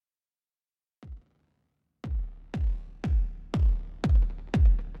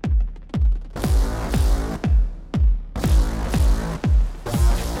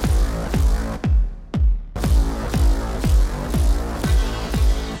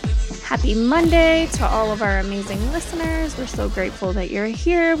Happy Monday to all of our amazing listeners. We're so grateful that you're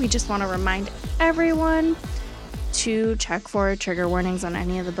here. We just want to remind everyone to check for trigger warnings on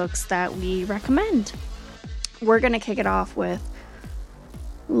any of the books that we recommend. We're going to kick it off with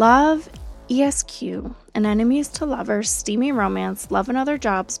Love, ESQ, An Enemies to Lovers, Steamy Romance, Love and Other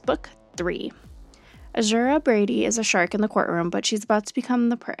Jobs, Book 3. Azura Brady is a shark in the courtroom, but she's about to become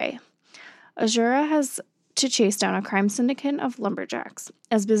the prey. Azura has to chase down a crime syndicate of lumberjacks.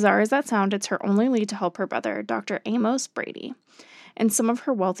 As bizarre as that sounds, it's her only lead to help her brother, Dr. Amos Brady, and some of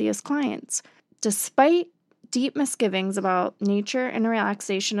her wealthiest clients. Despite deep misgivings about nature and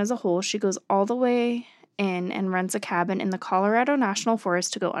relaxation as a whole, she goes all the way in and rents a cabin in the Colorado National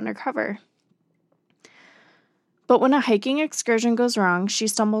Forest to go undercover. But when a hiking excursion goes wrong, she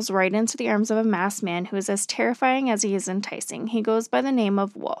stumbles right into the arms of a masked man who is as terrifying as he is enticing. He goes by the name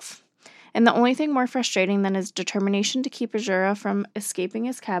of Wolf. And the only thing more frustrating than his determination to keep Azura from escaping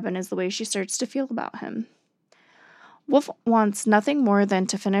his cabin is the way she starts to feel about him. Wolf wants nothing more than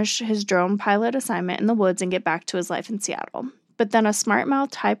to finish his drone pilot assignment in the woods and get back to his life in Seattle. But then a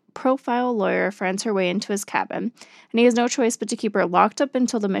smart-mouthed, high-profile lawyer finds her way into his cabin, and he has no choice but to keep her locked up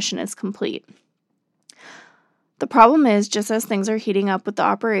until the mission is complete. The problem is, just as things are heating up with the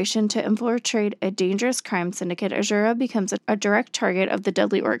operation to infiltrate a dangerous crime syndicate, Azura becomes a direct target of the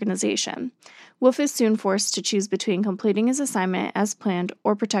deadly organization. Wolf is soon forced to choose between completing his assignment as planned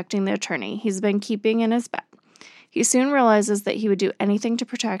or protecting the attorney he's been keeping in his bed. He soon realizes that he would do anything to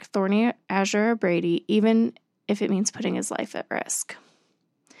protect thorny Azura Brady, even if it means putting his life at risk.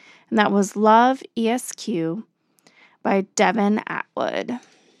 And that was Love, ESQ by Devin Atwood.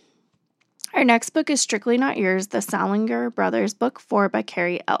 Our next book is Strictly Not Yours, The Salinger Brothers, Book 4 by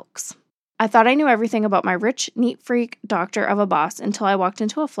Carrie Elks. I thought I knew everything about my rich, neat freak doctor of a boss until I walked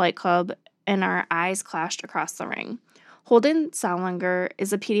into a flight club and our eyes clashed across the ring. Holden Salinger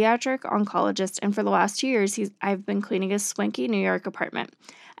is a pediatric oncologist, and for the last 2 years, I've been cleaning his swanky New York apartment.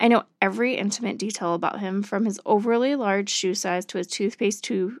 I know every intimate detail about him, from his overly large shoe size to his toothpaste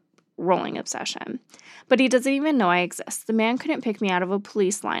tube rolling obsession. But he doesn't even know I exist. The man couldn't pick me out of a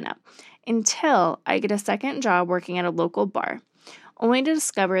police lineup until I get a second job working at a local bar, only to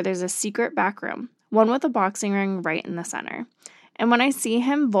discover there's a secret back room, one with a boxing ring right in the center. And when I see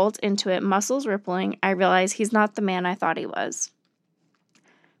him vault into it, muscles rippling, I realize he's not the man I thought he was.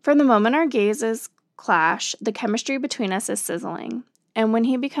 From the moment our gazes clash, the chemistry between us is sizzling. And when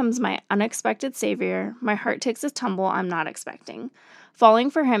he becomes my unexpected savior, my heart takes a tumble I'm not expecting. Falling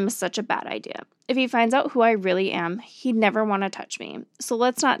for him is such a bad idea. If he finds out who I really am, he'd never want to touch me. So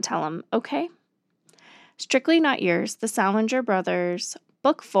let's not tell him, okay? Strictly Not Yours, The Salinger Brothers,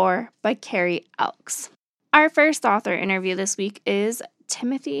 Book 4 by Carrie Elks. Our first author interview this week is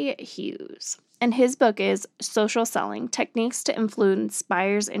Timothy Hughes, and his book is Social Selling, Techniques to Influence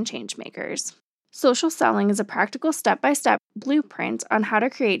Buyers and Changemakers. Social selling is a practical step-by-step blueprint on how to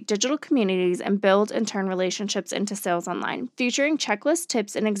create digital communities and build and turn relationships into sales online. Featuring checklists,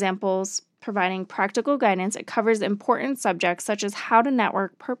 tips, and examples, providing practical guidance, it covers important subjects such as how to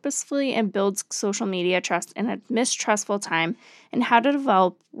network purposefully and build social media trust in a mistrustful time, and how to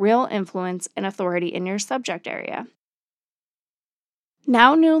develop real influence and authority in your subject area.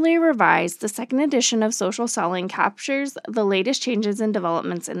 Now newly revised, the second edition of Social Selling captures the latest changes and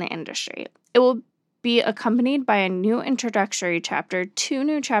developments in the industry. It will be accompanied by a new introductory chapter, 2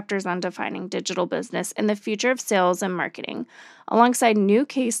 new chapters on defining digital business and the future of sales and marketing, alongside new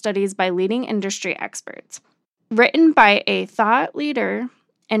case studies by leading industry experts. Written by a thought leader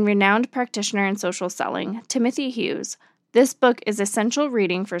and renowned practitioner in social selling, Timothy Hughes, this book is essential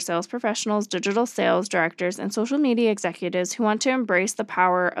reading for sales professionals, digital sales directors, and social media executives who want to embrace the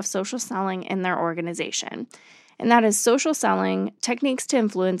power of social selling in their organization. And that is Social Selling, Techniques to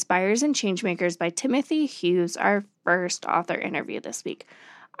Influence Buyers and Changemakers by Timothy Hughes, our first author interview this week.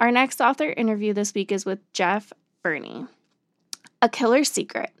 Our next author interview this week is with Jeff Burney. A Killer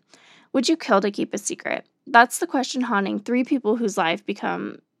Secret. Would you kill to keep a secret? That's the question haunting 3 people whose life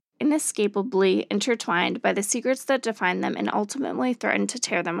become inescapably intertwined by the secrets that define them and ultimately threaten to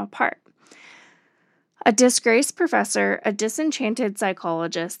tear them apart. A disgraced professor, a disenchanted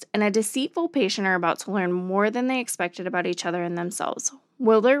psychologist, and a deceitful patient are about to learn more than they expected about each other and themselves.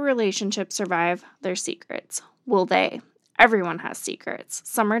 Will their relationship survive their secrets? Will they? Everyone has secrets.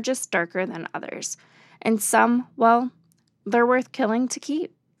 Some are just darker than others. And some, well, they're worth killing to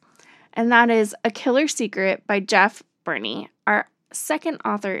keep. And that is A Killer Secret by Jeff Burney, our second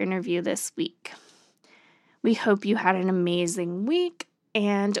author interview this week. We hope you had an amazing week,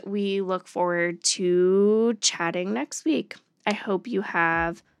 and we look forward to chatting next week. I hope you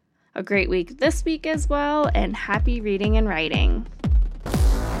have a great week this week as well, and happy reading and writing.